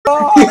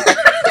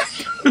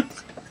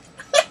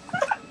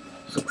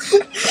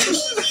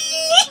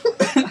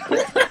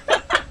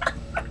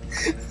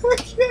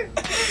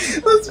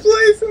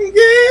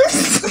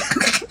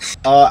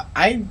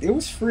It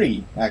was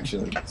free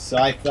actually, so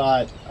I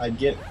thought I'd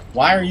get.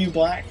 Why are you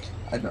black?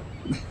 I don't.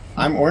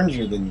 I'm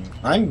oranger than you.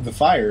 I'm the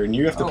fire, and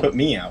you have to put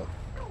me out.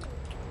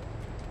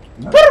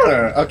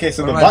 Okay,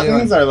 so the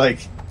buttons are like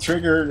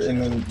trigger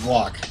and then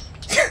walk.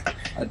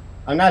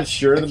 I'm not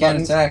sure the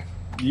buttons. Attack.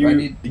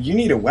 You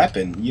need a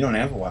weapon. You don't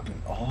have a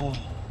weapon. Oh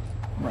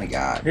my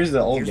god. Here's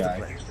the old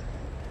guy.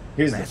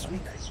 Here's last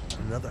week,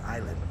 another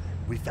island.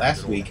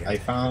 Last week I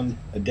found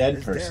a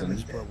dead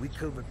person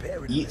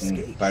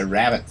eaten by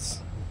rabbits.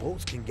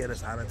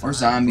 Or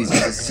zombies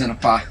if it's an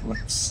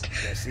apocalypse.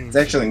 It's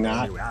actually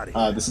not.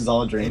 This is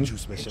all a dream.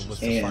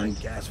 And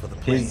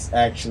his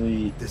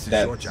actually,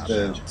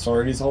 the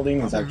sword he's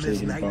holding is actually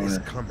his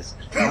boner.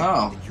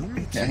 Oh,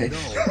 okay.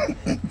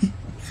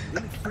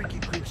 Really freaky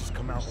creatures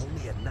come out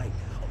only at night,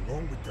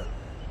 along with the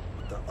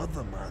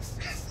other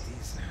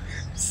monsters.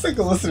 I'm sick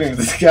of listening to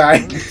this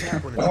guy.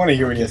 I want to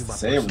hear what he has to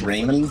say.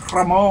 Raymond?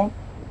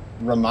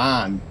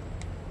 Ramon.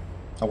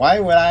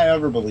 Why would I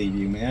ever believe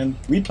you, man?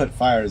 We put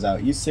fires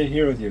out. You sit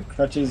here with your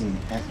crutches and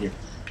your...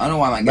 I don't know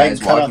why my guy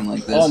is walking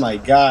like this. Oh my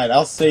god,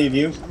 I'll save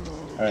you.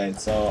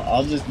 Alright, so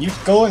I'll just... You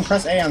go and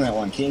press A on that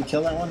one. Can you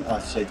kill that one? Oh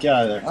shit, get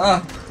out of there.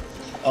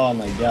 Oh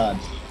my god.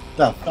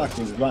 The fuck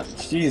is run?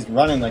 She's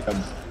running like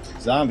a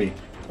zombie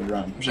would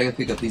run. Wish I could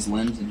pick up these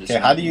limbs and just... Okay,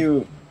 how do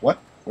you... What?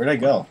 Where'd I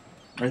go?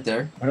 Right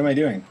there. What am I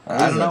doing?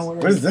 I don't know.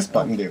 What does this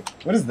button do?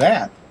 What is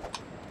that?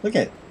 Look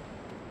at...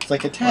 It's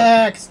like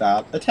attack,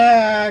 stop,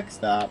 attack,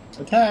 stop,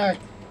 attack.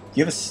 Do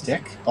you have a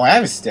stick? Oh, I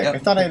have a stick. Yep. I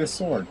thought I had a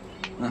sword.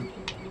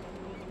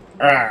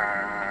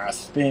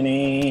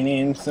 Spinning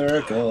in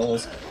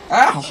circles.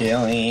 Ow.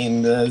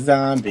 Killing the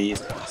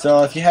zombies.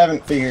 So if you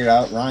haven't figured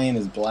out, Ryan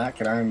is black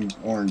and I'm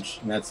orange.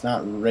 And that's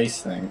not a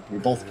race thing. We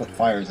both put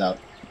fires out.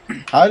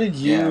 How did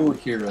you... Yeah, we're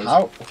heroes.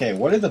 Okay,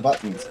 what are the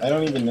buttons? I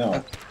don't even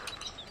know.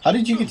 How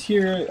did you get to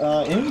your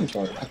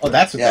inventory? Oh,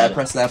 that's what that is. I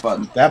pressed that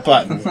button. That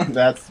button.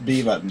 That's the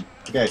B button.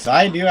 Okay, so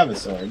I do have a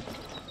sword.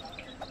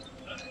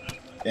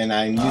 And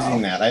I'm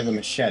using that. I have a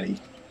machete.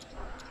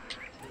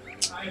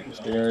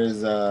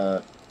 There's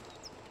a...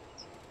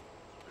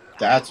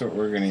 That's what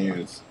we're going to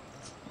use.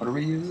 What are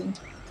we using?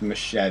 The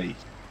machete.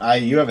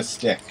 You have a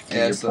stick.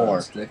 Yeah, you're poor.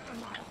 A stick.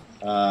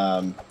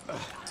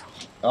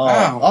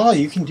 Oh,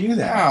 you can do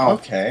that. Ow.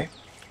 Okay.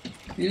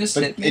 You just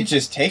hit me. It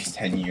just takes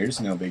 10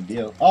 years, no big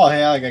deal. Oh,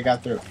 hey, I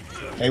got through.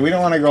 Hey, we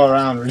don't want to go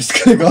around. We're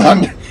just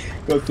gonna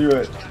go through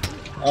it.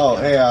 Oh,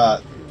 hey,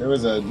 there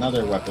was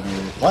another weapon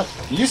here. What?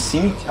 Did you see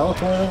me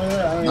teleport over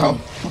there? I don't know.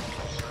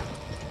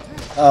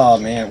 Oh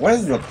man, what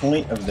is the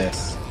point of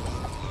this?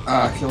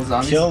 Kill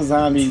zombies. Kill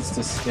zombies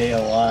to stay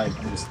alive.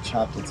 And just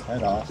chop its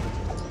head off.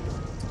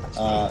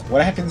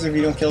 What happens if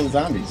you don't kill the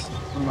zombies?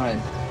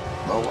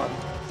 Well, what?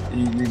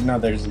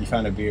 You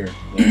found a beer.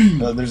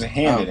 There's a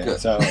hand in it,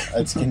 so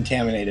it's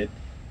contaminated.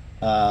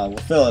 We'll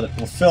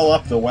fill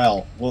up the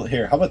well.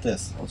 How about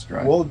this? Let's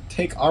try. We'll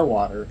take our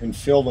water and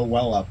fill the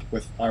well up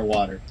with our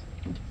water,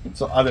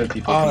 so other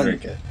people can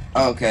drink it.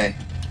 Okay.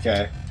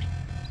 Okay.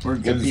 We're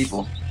good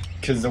people.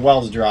 Because the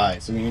well's dry,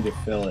 so we need to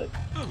fill it.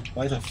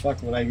 Why the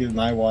fuck would I give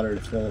my water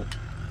to fill it?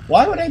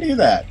 Why would I do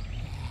that?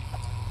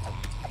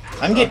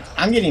 I'm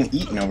getting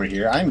eaten over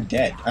here. I'm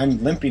dead.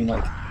 I'm limping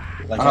like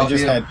I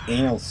just had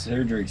anal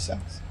surgery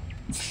sex.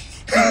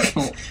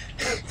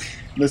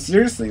 No,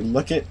 seriously,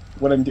 look at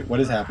what I'm doing. What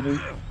is happening?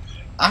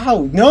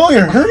 Ow! No,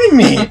 you're hurting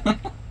me!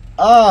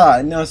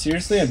 No,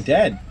 seriously, I'm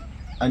dead.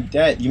 I'm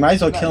dead. You might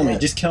as well kill me.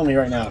 Just kill me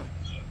right now.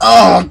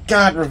 Oh,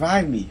 God,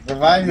 revive me.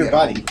 Revive your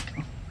buddy.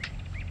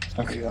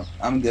 Okay.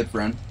 I'm a good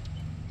friend.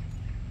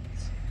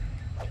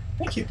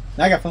 Thank you.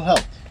 Now I got full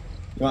health.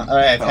 Alright,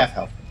 I have half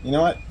health. You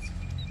know what?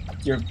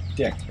 You're a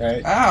dick,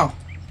 alright? Ow!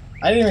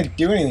 I didn't even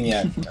do anything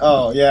yet.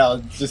 Oh, yeah, I'll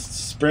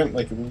just sprint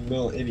like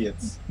little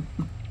idiots.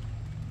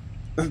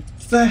 What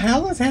the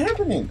hell is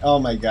happening? Oh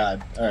my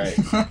god. Alright.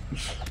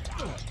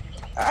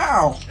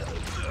 Ow!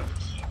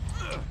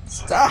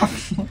 Stop!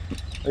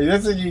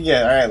 That's what you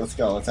get. Alright, let's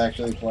go. Let's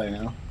actually play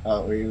now.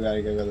 Oh, we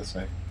gotta go this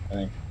way, I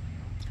think.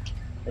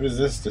 What is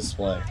this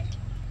display?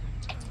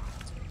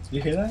 Did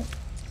you hear that?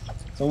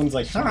 Someone's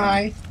like,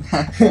 hi!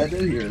 I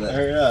did hear that.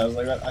 Yeah, I was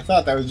like, I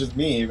thought that was just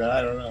me, but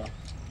I don't know.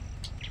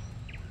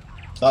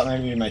 Thought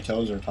maybe my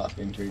toes were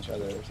talking to each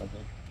other or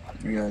something.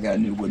 I got a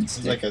new wooden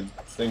stick. There's like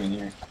a thing in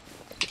here.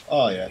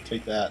 Oh yeah,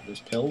 take that. There's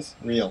pills?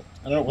 Reel.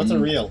 I don't know, what's a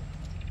reel?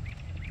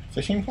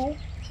 Fishing pole?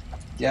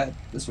 Yeah,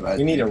 that's what I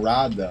We need a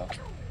rod though.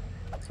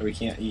 So we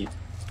can't eat.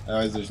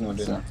 Otherwise there's no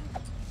dinner.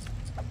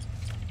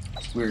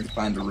 It's weird to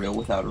find a reel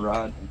without a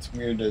rod. It's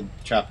weird to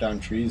chop down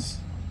trees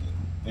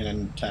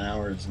in 10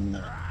 hours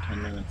and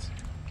 10 minutes.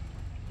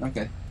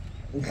 Okay.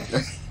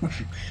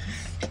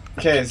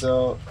 Okay,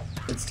 so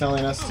it's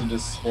telling us to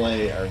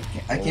display our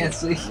I can't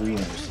see.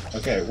 wieners.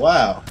 Okay,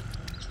 wow.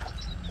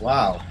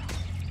 Wow.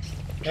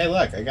 Hey,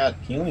 look, I got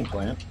healing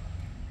plant.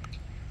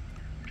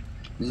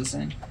 Who's this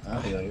saying?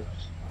 I'll heal you.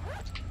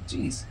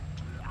 Jeez.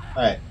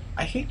 Alright,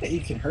 I hate that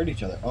you can hurt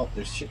each other. Oh,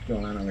 there's shit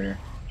going on over here.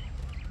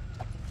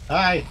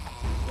 Hi!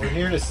 We're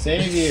here to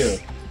save you!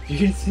 You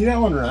can see that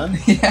one run?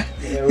 Yeah.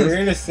 Yeah, we're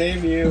here to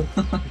save you.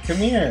 Come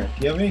here.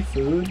 Do you have any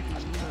food?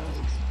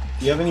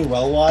 Do you have any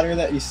well water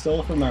that you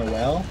stole from our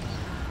well?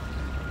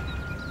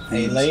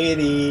 Hey,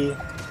 lady.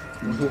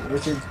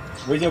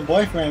 Where's your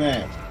boyfriend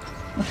at?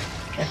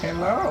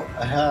 Hello.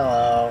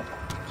 Hello.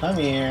 Come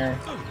here.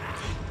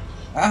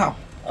 Ow.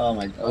 Oh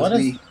my god. That was What is...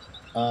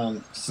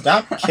 me.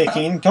 Stop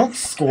kicking. Don't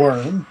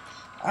squirm.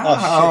 Ow. Oh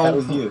shit, that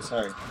was you.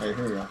 Sorry. Alright,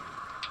 here we go.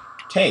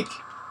 Take.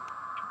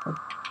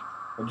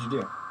 What'd you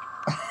do?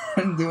 I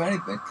didn't do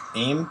anything.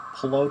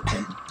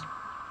 Implotin.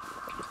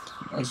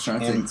 I was trying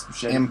to take some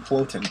shit.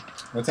 Implotin.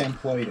 What's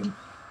amploidin?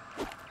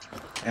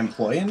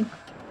 Employin?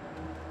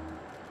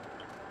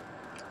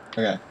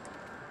 Okay.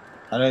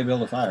 How do I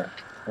build a fire?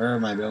 Where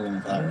am I building a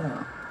I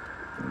fire?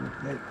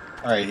 don't know.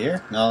 Alright,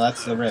 here? No,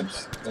 that's the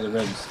ribs. They're the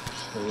ribs.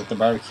 They're with the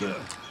barbecue.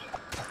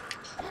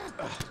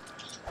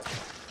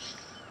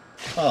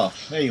 Oh,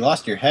 hey, you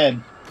lost your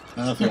head. I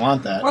don't know if you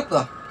want that. What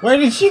the? Where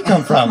did she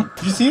come from?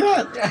 Did you see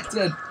that? Yeah, I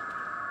did.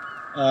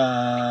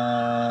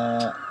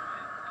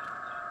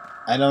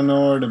 I don't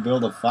know where to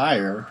build a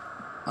fire.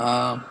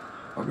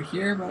 Over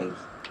here by the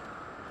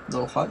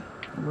little hut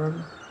or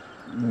wherever.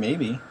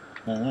 Maybe.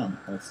 I don't know.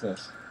 What's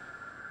this?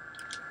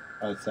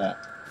 What's that?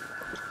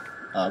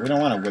 We don't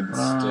want a wooden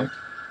stick.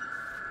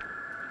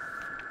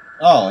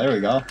 Oh, there we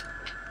go.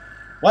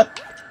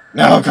 What?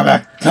 No, come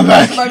back! Come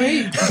back! By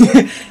me!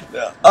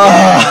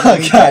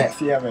 Oh, god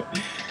damn it.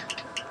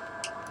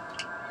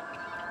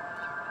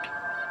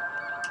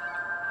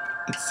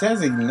 It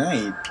says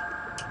ignite.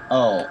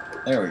 Oh,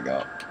 there we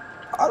go.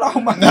 Oh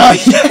my No, god!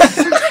 yes!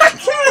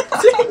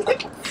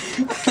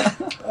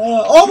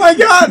 Oh my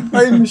god!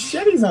 My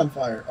machete's on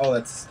fire. Oh,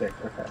 that's a stick.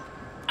 Okay.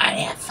 I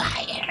have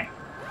fire.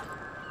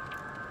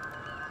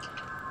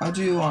 How'd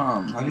you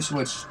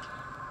switch?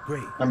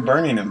 Great. I'm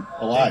burning him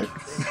alive.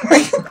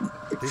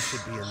 This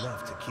should be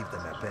enough to keep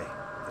them at bay.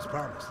 As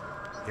promised.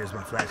 Here's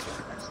my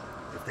flashlight.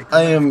 If they come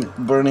I am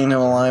after, burning him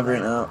alive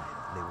right now.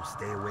 they will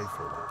stay away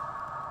for a while.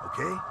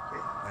 Okay?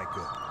 Alright,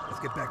 good. Let's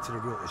get back to the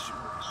real issue.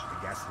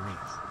 The gasoline.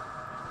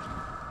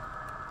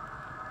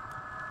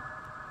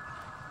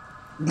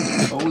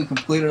 Oh, we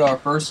completed our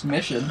first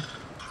mission.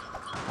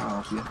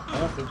 Oh, yeah. I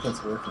don't think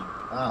that's working.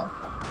 Ow.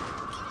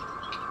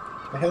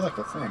 Hey, look,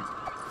 a thing.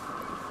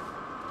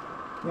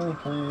 Healing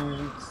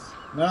plants.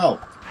 No!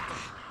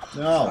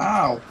 No!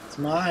 Ow. It's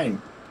mine!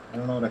 I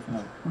don't know what I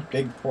found.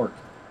 Big pork.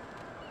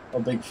 Oh,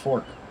 big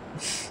fork.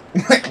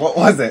 What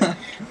was it? I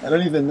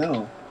don't even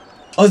know.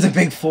 Oh, it's a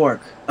big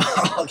fork.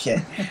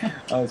 Okay.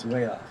 Oh, it's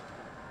way off.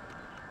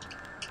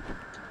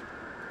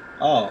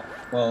 Oh,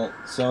 well,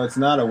 so it's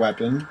not a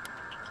weapon.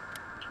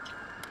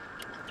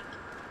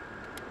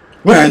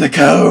 Where are the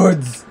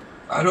codes?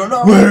 I don't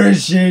know. Where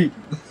is she?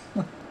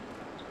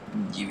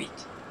 Give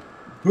it.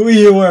 Who do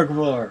you work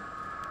for?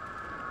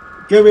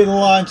 Give me the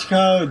launch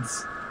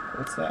codes.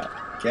 What's that?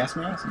 Gas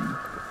mask?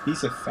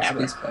 Piece of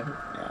fabric. Space fabric.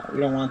 Yeah, we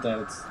don't want that.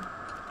 It's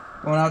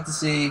Going out to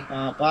sea.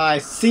 bye.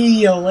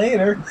 See you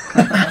later.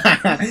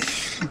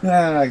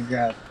 Oh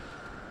god.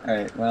 All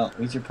right. Well,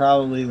 we should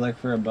probably look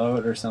for a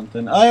boat or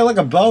something. Oh, yeah, look,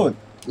 a boat.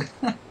 Need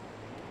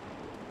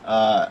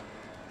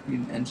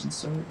an engine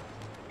start.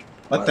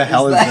 What the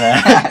hell is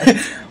that?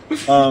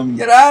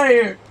 Get out of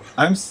here!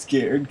 I'm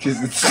scared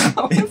because it's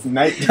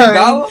nighttime.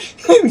 Gollum?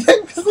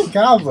 It's a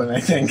goblin, I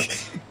think.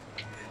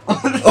 Get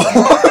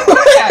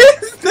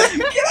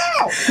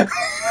out!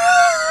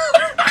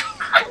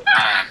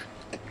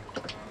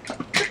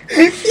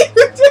 You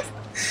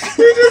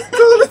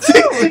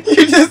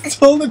just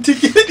told it to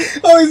get.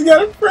 Oh, he's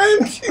got a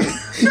friend.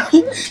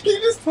 You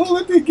just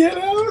told it to get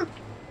out.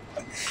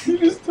 You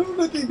just told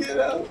it to get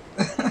out.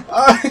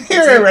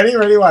 Here,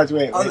 ready, watch.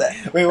 Wait.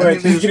 Maybe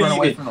She's just run gonna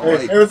away eat from me. the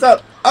Hey, light. what's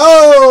up?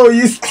 Oh,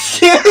 you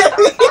scared me.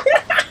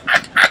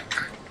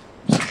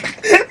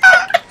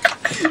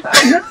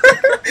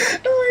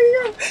 Oh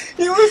my god,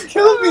 he almost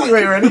killed me.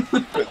 Wait, ready?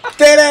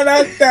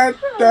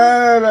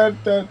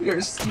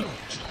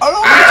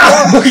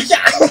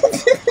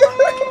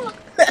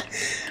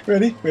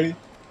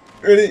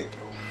 You're Ready?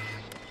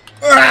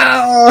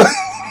 Wow!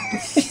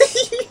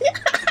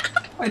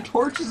 My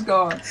torch is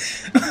gone.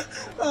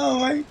 Oh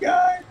my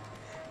god.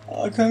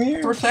 Oh, come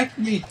here. Protect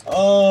me.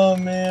 Oh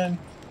man.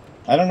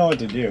 I don't know what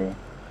to do.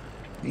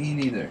 Me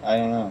neither. I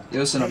don't know.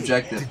 Give us an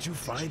objective. Did you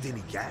find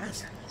any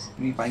gas?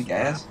 Can you find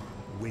gas?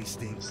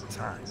 Wasting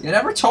time. You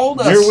never told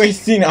us. You're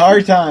wasting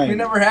our time. We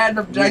never had an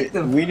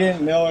objective. We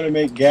didn't know how to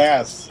make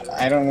gas.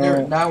 I don't know.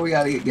 Here, now we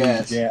gotta get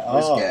gas. Yeah,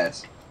 Where's oh.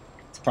 gas?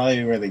 It's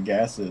probably where the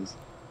gas is.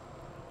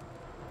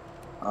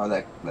 Oh,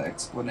 the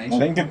explanation. I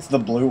think it's the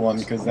blue one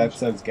because that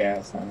says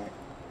gas on it.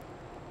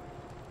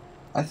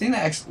 I think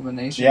the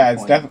explanation. Yeah,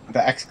 it's point. definitely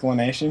the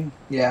exclamation.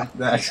 Yeah.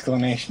 The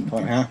exclamation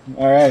point, huh?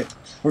 Alright.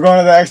 We're going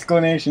to the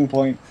exclamation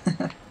point.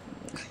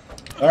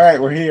 Alright,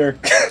 we're here.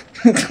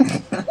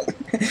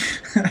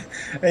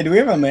 Hey, do we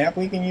have a map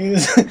we can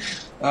use?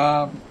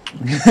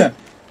 Okay,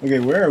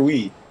 where are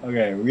we?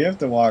 Okay, we have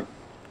to walk.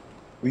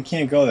 We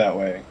can't go that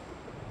way.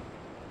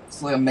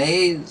 It's like a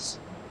maze.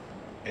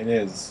 It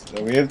is.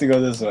 So we have to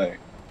go this way.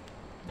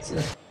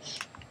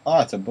 Oh,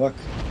 it's a book.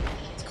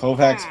 It's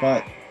Kovac's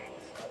butt.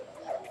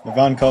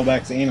 Yvonne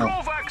Kovac's anal.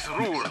 Kovacs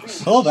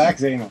rules.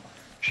 Kovac's anal.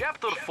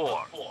 Chapter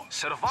 4.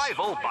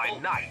 Survival by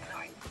Night.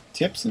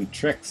 Tips and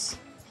tricks.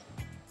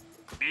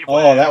 Beware.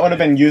 Oh, that would have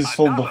been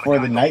useful Another before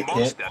the kind of night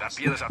hit. monster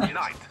appears at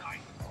night.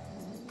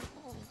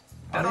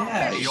 There Oh, are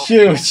yeah. many of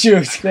Shoot, them, shoot,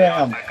 and they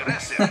are scram.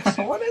 aggressive,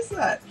 What is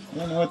that? I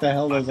don't know what the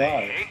hell but those they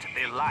are. hate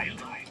the light.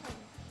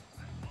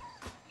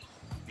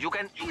 You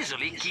can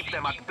easily keep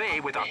them at bay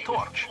with a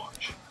torch.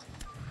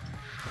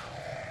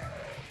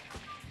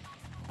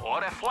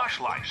 Or a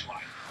flashlight.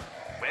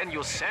 When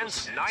you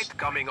sense night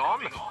coming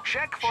on,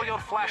 check for your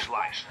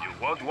flashlight. You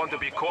won't want to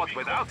be caught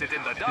without it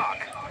in the dark.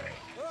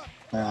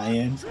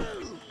 Ryan,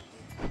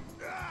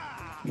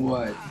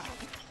 What?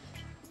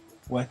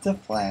 what's a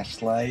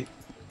flashlight?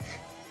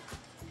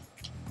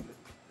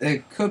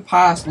 It could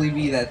possibly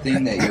be that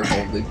thing that you're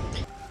holding.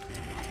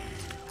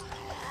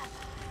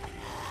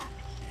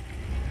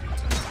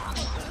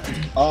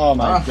 Oh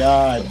my Ah,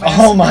 god. the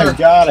Oh my massacre.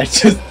 god,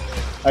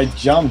 I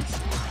jumped.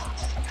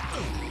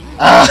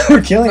 Ah,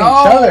 we're killing No.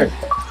 each other.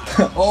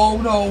 Oh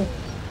no!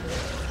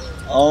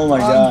 Oh my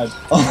Run. god.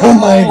 Oh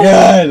my Oh.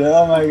 god.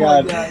 Oh my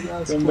god. God, that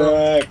was Come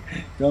close. back.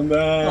 Come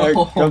back.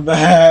 Oh. Come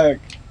back.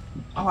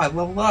 Oh, I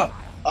leveled up.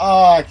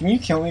 Ah, can you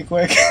kill me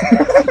quick?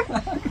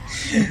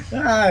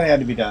 Ah, it had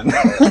to be done.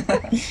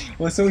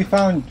 Well, so we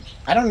found,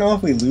 I don't know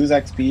if we lose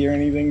XP or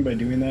anything by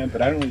doing that,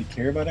 but I don't really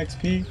care about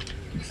XP.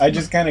 I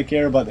just kind of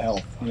care about the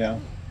health, you know?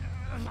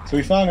 So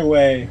we found a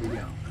way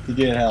to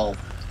get health.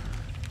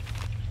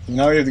 So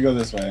now we have to go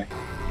this way.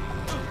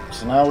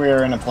 So now we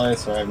are in a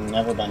place where I've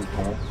never been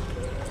before.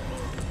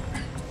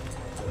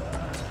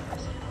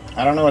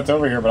 I don't know what's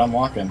over here, but I'm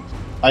walking.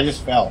 I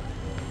just fell.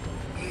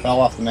 Fell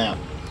off the map.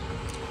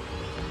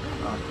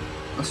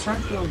 Let's try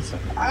to kill this.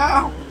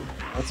 Ow!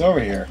 What's over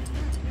here?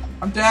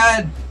 I'm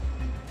dead.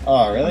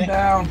 Oh, really? I'm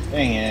down.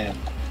 Dang it.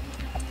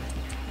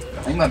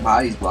 I think my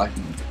body's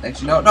blocking.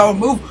 Actually, no, no,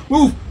 move,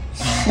 move.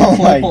 Oh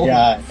my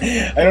god.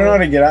 I don't know how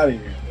to get out of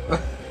here.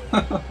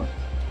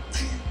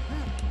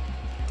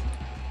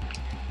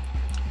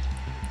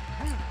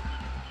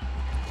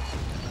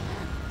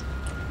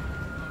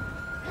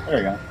 There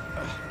we go.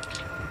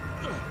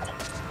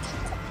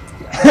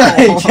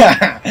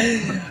 Yeah.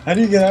 How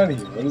do you get out of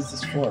here? What is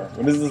this for?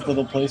 What is this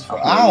little place for?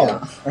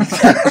 Ow!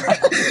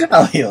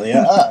 I'll heal you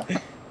up.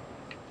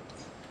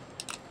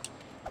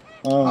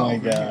 Oh my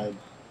god.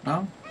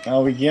 No?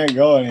 Oh, we can't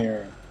go in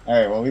here.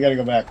 Alright, well, we gotta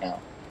go back now.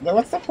 But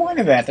what's the point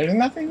of that? There's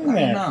nothing in I don't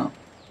there. know.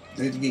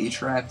 They had to get you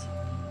trapped.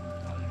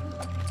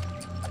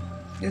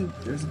 Yeah,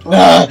 there's a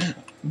Ah! bug.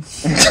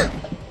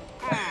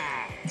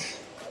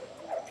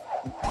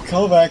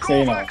 Kovacs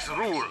anal. Kovacs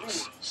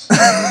rules.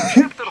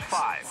 Chapter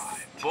 5.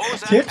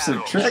 Bows and Tips and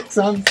arrows. tricks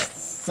on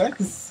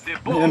sex. The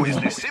bow is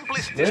the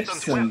simplest Hips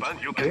distance and weapon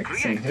you can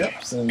kicks and create.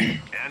 hips and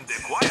And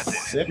the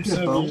quietest. sips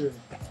of your...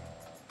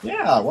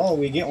 Yeah, well,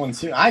 we get one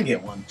soon. I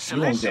get one.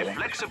 You won't Select get a one.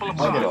 flexible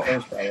I'll get it bow,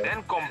 first, probably.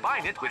 then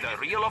combine it with a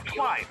reel of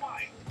twine.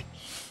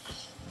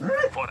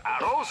 For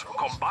arrows,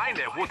 combine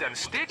a wooden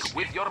stick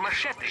with your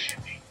machete.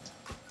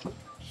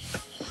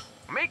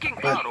 Making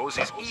arrows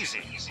is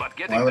easy, but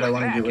getting Why would I them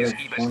want to back get rid is of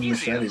even one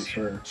easier. machetes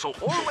for So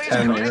always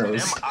 10 collect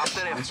arrows? them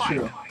after a That's fight.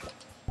 true.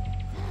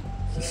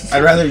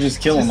 I'd rather just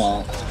kill them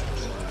all.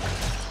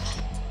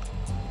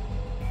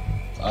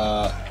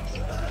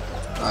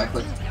 I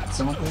click.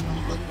 Someone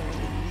click.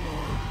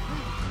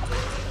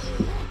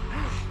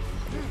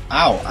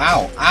 Ow,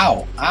 ow,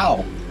 ow,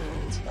 ow.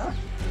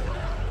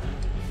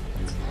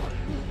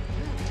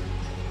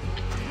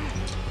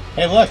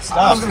 Hey, look, stop.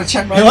 I was gonna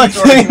check my Hey, look.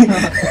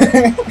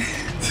 inventory.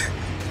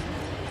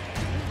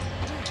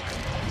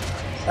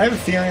 I have a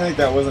feeling like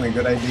that wasn't a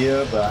good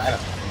idea, but I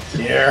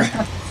don't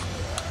care.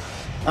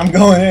 I'm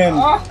going in.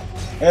 Ah.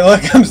 Hey,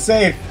 look, I'm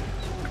safe.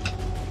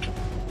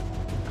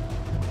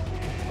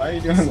 Why are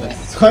you doing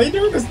this? Why are you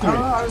doing this to me?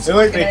 I was They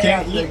look, they looking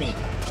can't at eat it. me.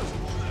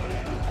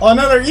 Oh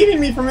no, they're eating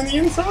me from the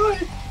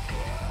inside.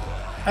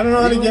 I don't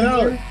know how to get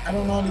out. I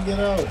don't know how to get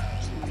out.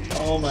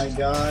 Oh my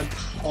god.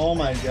 Oh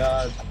my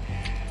god.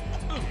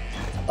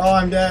 Oh,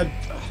 I'm dead.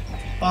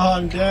 Oh,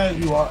 I'm dead.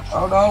 You are.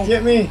 Oh no.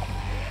 Get me.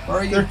 Where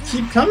are you? They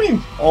keep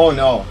coming. Oh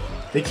no.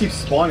 They keep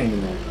spawning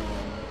in there.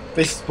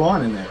 They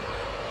spawn in there.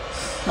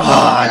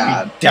 Ah,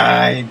 God. we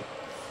died.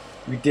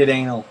 We did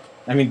anal.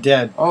 I mean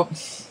dead. Oh,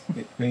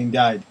 I mean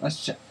died.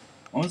 let's check.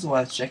 When was the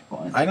last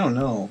checkpoint? I don't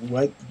know.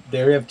 What? They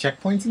have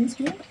checkpoints in this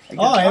game? I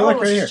Oh, guess- hey, look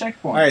it's right a here.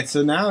 Checkpoint. Alright,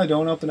 so now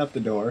don't open up the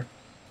door.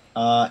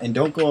 And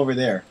don't go over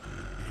there.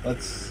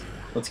 Let's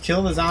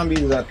kill the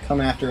zombies that come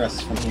after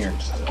us from here.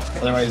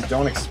 Otherwise,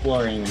 don't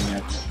explore anything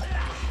yet.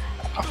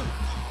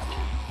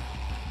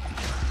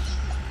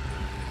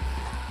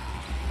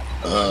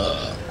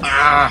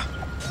 Ah!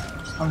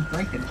 I'm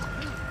drinking.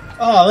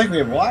 Oh, look, we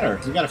have water.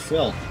 We gotta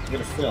fill. We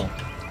gotta fill.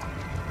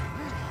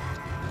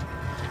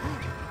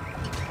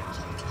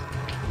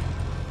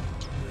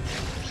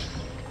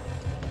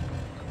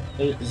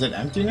 Hey, is it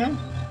empty now?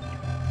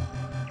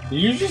 Did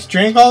you just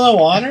drink all the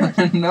water?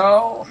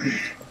 No.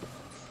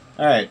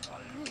 Alright.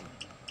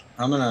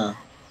 I'm gonna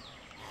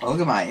Oh,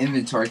 look at my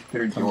inventory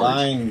compared to yours.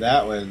 combine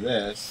that with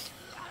this.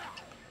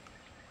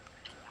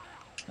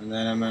 And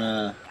then I'm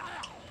gonna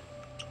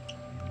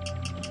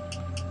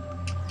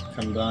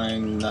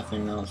combine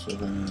nothing else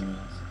with anything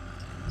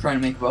else. Trying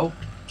to make a bow?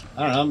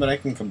 I don't know, but I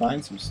can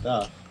combine some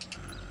stuff.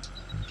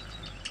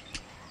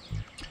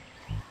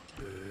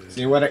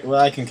 See what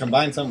I can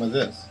combine something with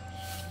this.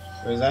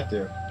 What does that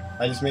do?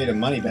 I just made a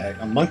money bag,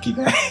 a monkey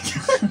bag. I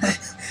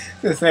was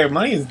gonna say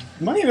money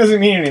doesn't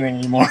mean anything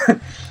anymore.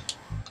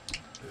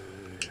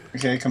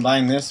 Okay,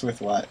 combine this with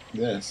what?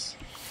 This.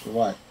 With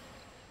what?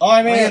 Oh,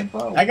 I made it.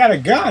 I got a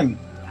gun.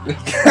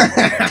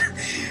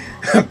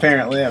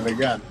 Apparently, I have a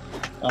gun.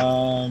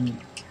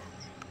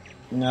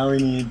 Now we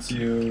need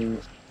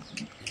to.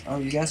 Oh,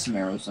 you got some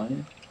arrows, don't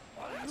you?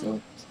 So.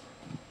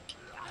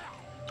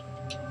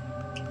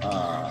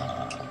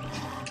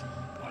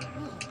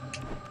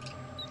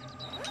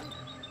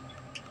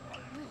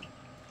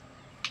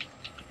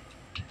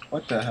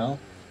 What the hell?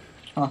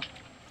 Huh.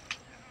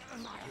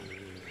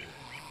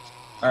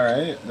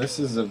 Alright, this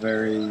is a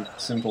very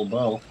simple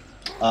bow.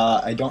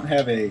 I don't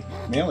have a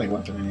melee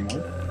weapon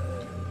anymore.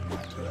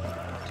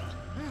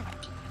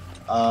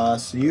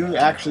 So you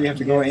actually have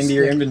to go into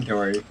your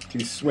inventory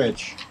to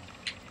switch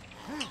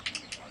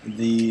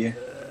the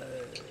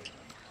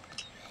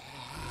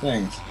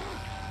things.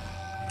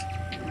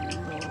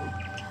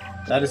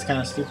 That is kind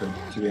of stupid,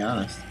 to be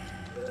honest.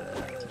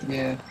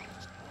 Yeah.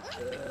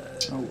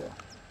 Oh well.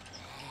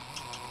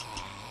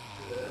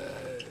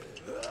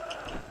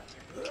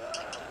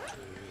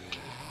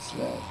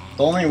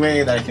 The only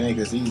way that I can make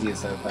this easy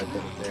is if I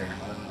put it there.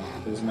 I don't know.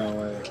 There's no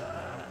way.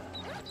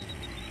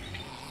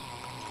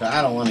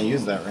 I don't want to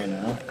use that right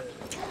now.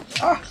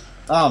 Ah!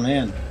 Oh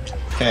man.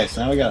 Okay,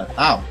 so now we got.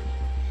 Ow!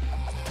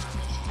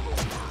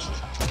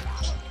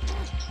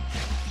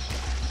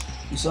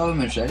 You still have a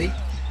machete?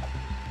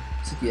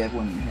 Looks like you have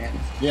one in your hand.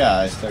 Yeah,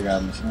 I still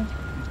got a machete.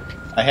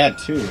 I had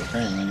two,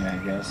 apparently, I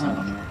guess. I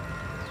don't know.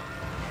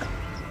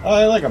 Oh,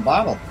 I like a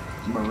bottle.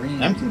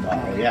 Marine. Empty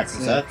bottle, yeah,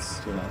 because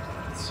that's, you know,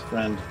 it's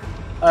friend.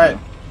 Alright.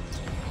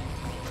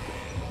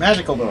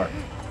 Magical door.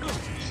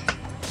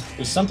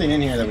 There's something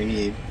in here that we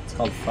need. It's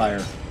called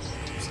fire.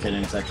 Just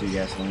kidding, it's actually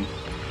gasoline.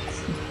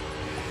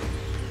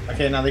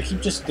 Okay, now they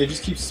just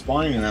keep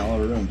spawning in that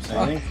little room. So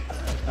I think,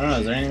 I don't know,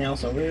 is there anything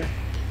else over here?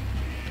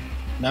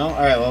 No?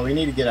 Alright, well we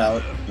need to get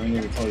out. We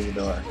need to close the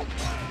door.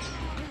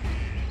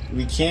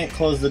 We can't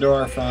close the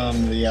door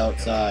from the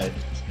outside.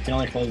 We can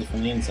only close it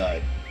from the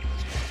inside.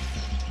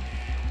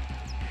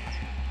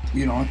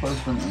 You can only close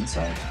it from the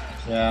inside?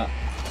 Yeah.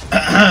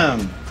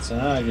 So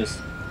now I just...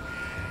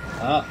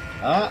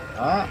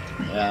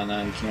 Yeah,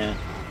 no, you can't.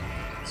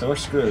 So we're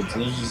screwed. So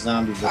there's just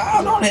zombies.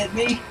 Ah, don't hit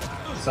me!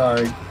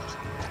 Sorry.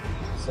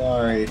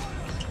 Sorry.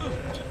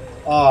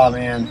 Oh,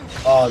 man.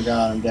 Oh,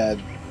 God, I'm dead.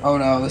 Oh,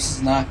 no, this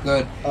is not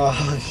good.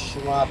 Oh,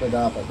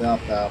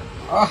 schlop-a-dop-a-dop-dop.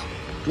 Ah!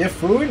 You have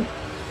food?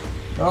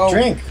 Oh.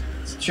 Drink.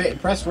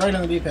 Press right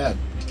on the D-pad.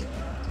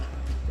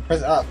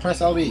 Press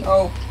LB.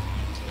 Oh.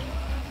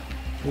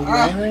 Can you do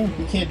anything?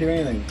 You can't do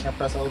anything. You can't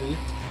press LB.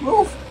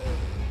 Move!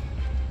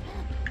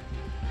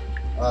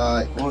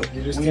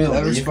 You're just will you gonna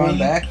ever leave spawn me?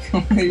 back?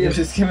 You're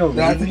just gonna leave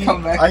Do I have to me?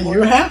 come back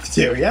You have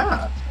to,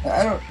 yeah.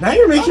 I don't... Now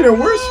you're making it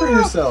worse for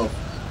yourself.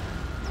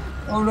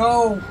 Oh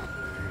no!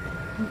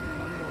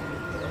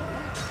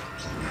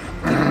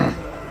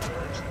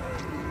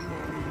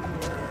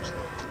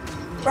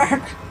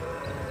 Back!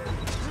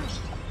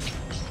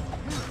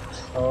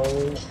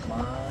 Oh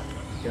my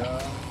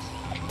god.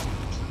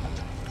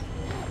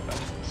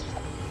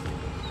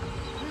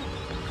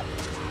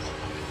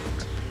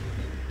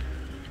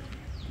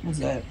 What's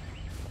that?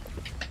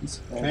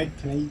 Can I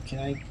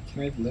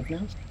live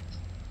now?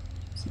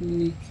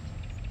 Zeke.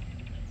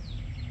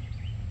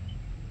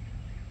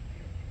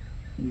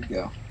 Here you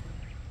go.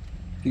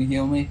 Can you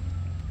heal me?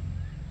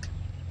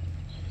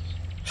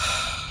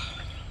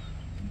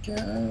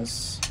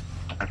 Guess.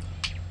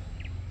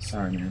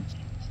 Sorry, man.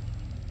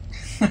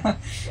 Let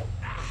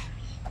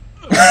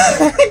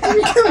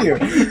me kill you.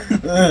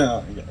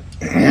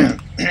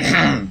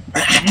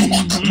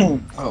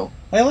 Oh.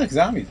 I like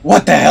zombies.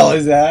 What the hell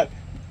is that?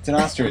 It's an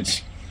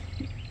ostrich.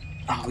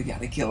 Oh, we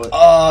gotta kill it.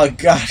 Oh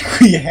god,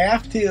 we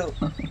have to.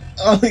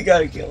 Oh, we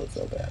gotta kill it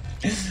so bad.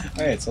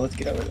 Alright, so let's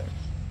get over there.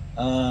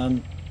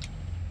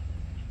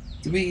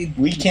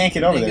 We can't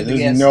get over there.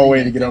 There's no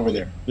way to get over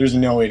there. There's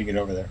no way to get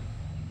over there.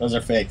 Those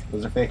are fake.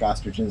 Those are fake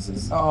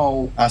ostriches.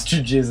 Oh.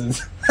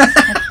 Ostriches.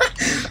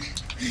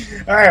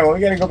 Alright, well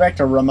we gotta go back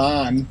to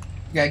Raman. You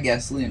got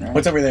gasoline, right?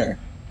 What's over there?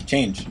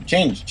 Change.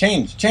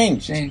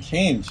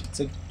 It's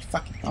a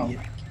fucking idiot.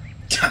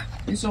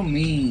 You're so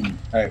mean.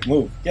 Alright,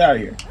 move. Get out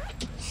of here.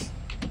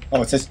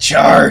 Oh, it says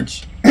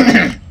charge!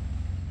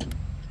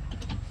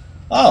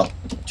 Oh,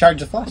 charge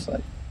the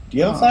flashlight. Do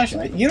you have a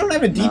flashlight? You don't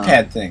have a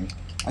D-pad thing.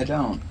 I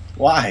don't.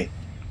 Why?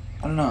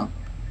 I don't know.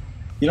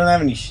 You don't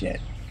have any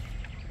shit.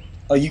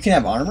 Oh, you can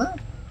have armor?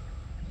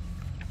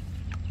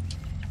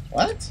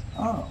 What?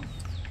 Oh.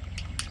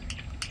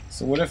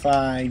 So what if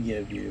I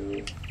give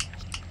you...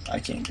 I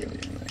can't give you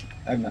anything.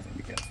 I have nothing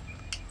to give.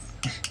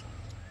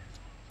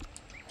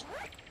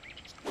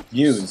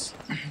 Use.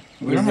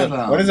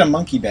 What does a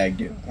monkey bag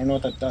do? I don't know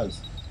what that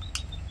does.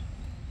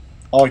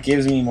 Oh, it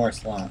gives me more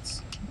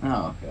slots.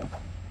 Oh, okay.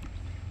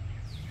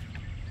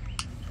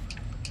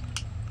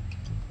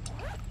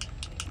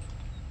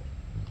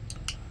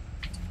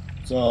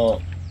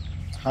 So,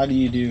 how do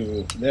you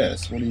do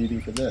this? What do you do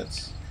for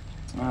this?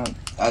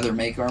 Either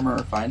make armor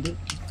or find it.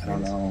 I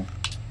don't know.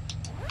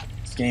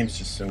 This game's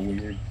just so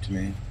weird to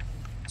me.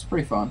 It's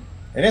pretty fun.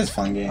 It is a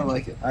fun game. I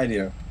like it. I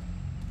do.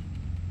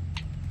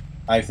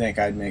 I think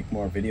I'd make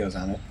more videos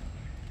on it.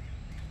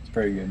 It's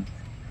pretty good.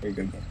 Very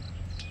good game.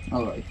 I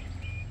like it.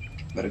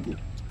 Very good.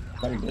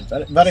 Very good.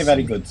 Very,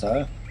 very good,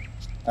 sir.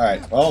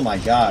 Alright. Oh my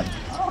god.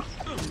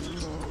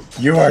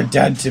 You are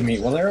dead to me.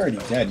 Well, they're already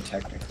dead,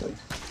 technically.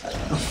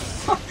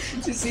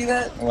 Did you see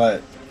that?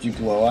 What? Did you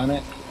blow on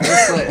it?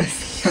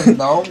 It's like,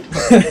 no.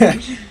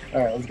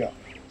 Alright, let's go.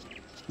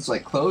 It's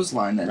like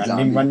clothesline that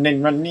Running, zombie.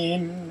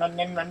 running.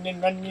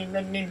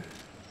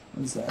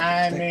 What's that?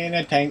 I'm in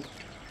a tank.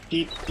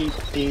 Deep, deep,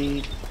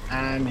 deep.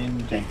 I'm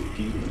in a tank.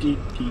 Deep, deep,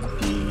 deep,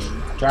 deep.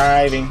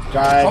 Driving.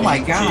 Oh my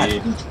god.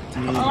 Deep, deep.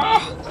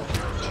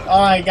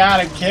 Oh my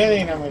god, I'm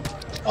kidding. I'm like,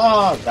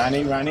 oh,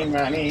 running.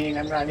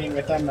 I'm running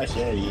with a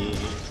machete.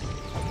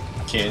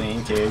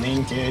 Killing.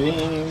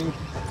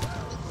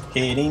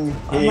 Hitting.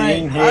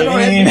 I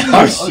don't have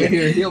Oh to shit. Okay,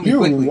 here, heal me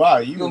quickly. Wow,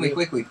 Heal me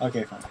quickly.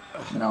 Okay, fine.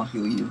 And I'll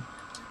heal you.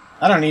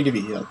 I don't need to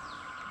be healed.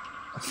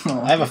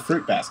 Oh, I have a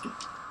fruit basket.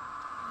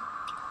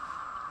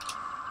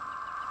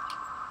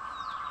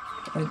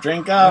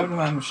 Drink I up. don't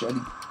have a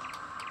machete.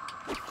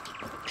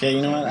 Okay,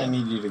 you know what? I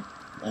need you to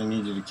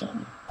kill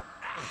me.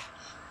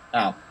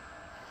 Ow.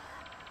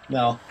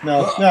 No.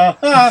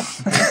 Ah!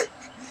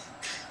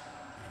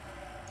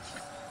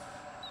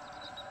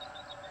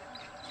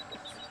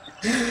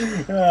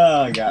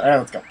 Oh god. Alright,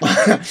 let's go.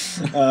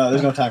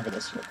 There's no time for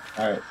this shit.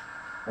 Alright.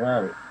 Where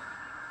are we?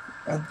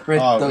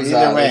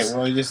 Either way,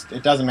 well,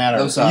 it doesn't matter.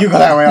 Those, You go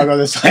that way, I'll go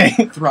this way.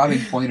 Throbbing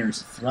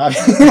pointers.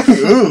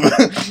 Ooh.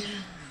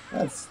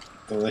 That's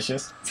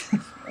delicious.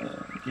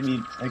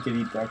 I could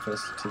eat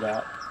breakfast to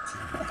that.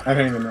 I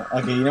don't even know.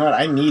 Okay, you know what?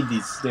 I need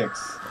these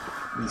sticks.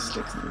 These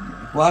sticks need me.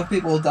 A lot of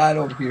people died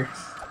over here.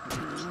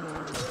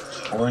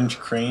 Orange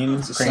cranium?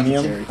 It's a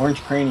cemetery.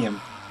 Orange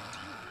cranium.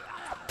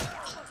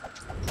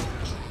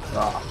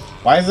 Ah.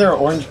 Why is there an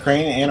orange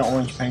crane and an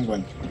orange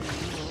penguin?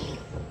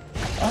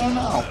 I don't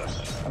know.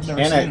 I've never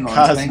And seen a an orange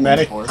penguin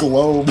cosmetic before.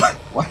 globe.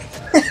 What?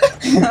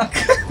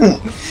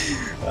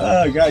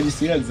 Oh god, you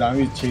see that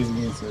zombie chasing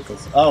me in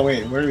circles. Oh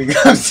wait, where do we go?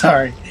 I'm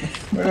sorry.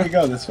 Where do we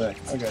go? This way.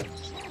 Okay.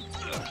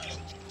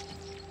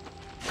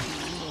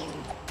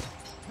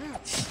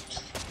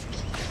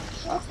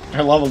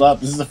 I leveled up.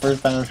 This is the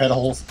first time I've had a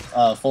whole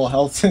full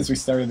health since we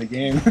started the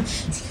game.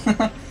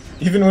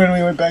 Even when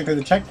we went back to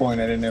the checkpoint,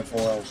 I didn't have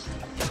full health.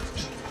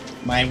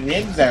 My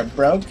ribs are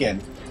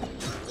broken.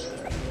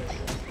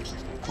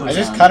 I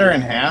just cut her in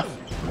half,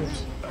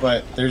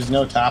 but there's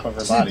no top of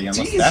her body,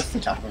 unless Jeez. that's the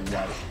top of her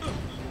body.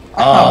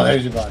 Oh,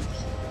 there's your body.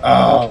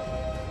 Oh.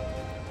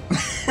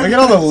 Look at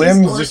all the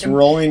limbs just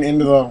rolling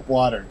into the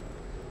water.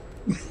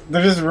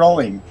 They're just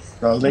rolling.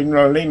 Rolling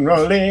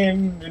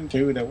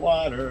into the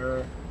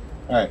water.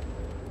 Alright.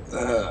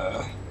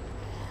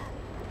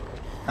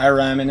 Hi,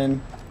 Ramen.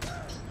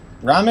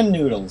 Ramen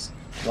noodles.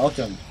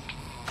 Welcome.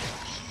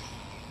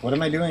 What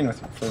am I doing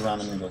for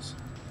ramen noodles?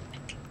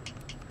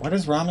 What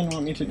does Ramen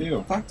want me to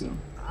do? Talk to him.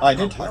 Oh, I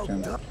did talk to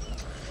him.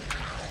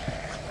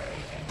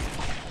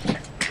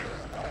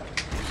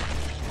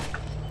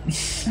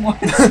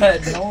 What is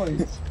that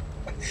noise?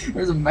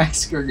 There's a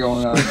massacre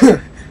going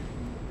on.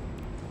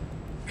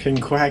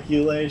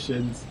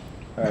 Congratulations.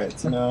 Alright,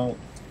 so now,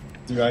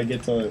 do I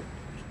get to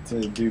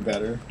do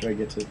better? Do I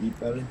get to eat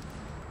better?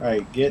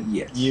 Alright, get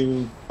Yes.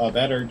 you a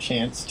better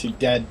chance to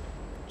dead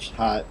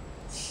shot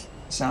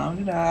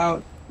Sound it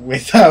out.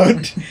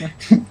 without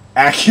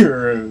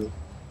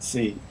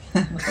accuracy.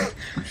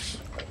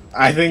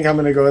 I think I'm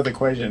gonna go with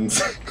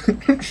equations.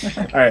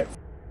 Alright.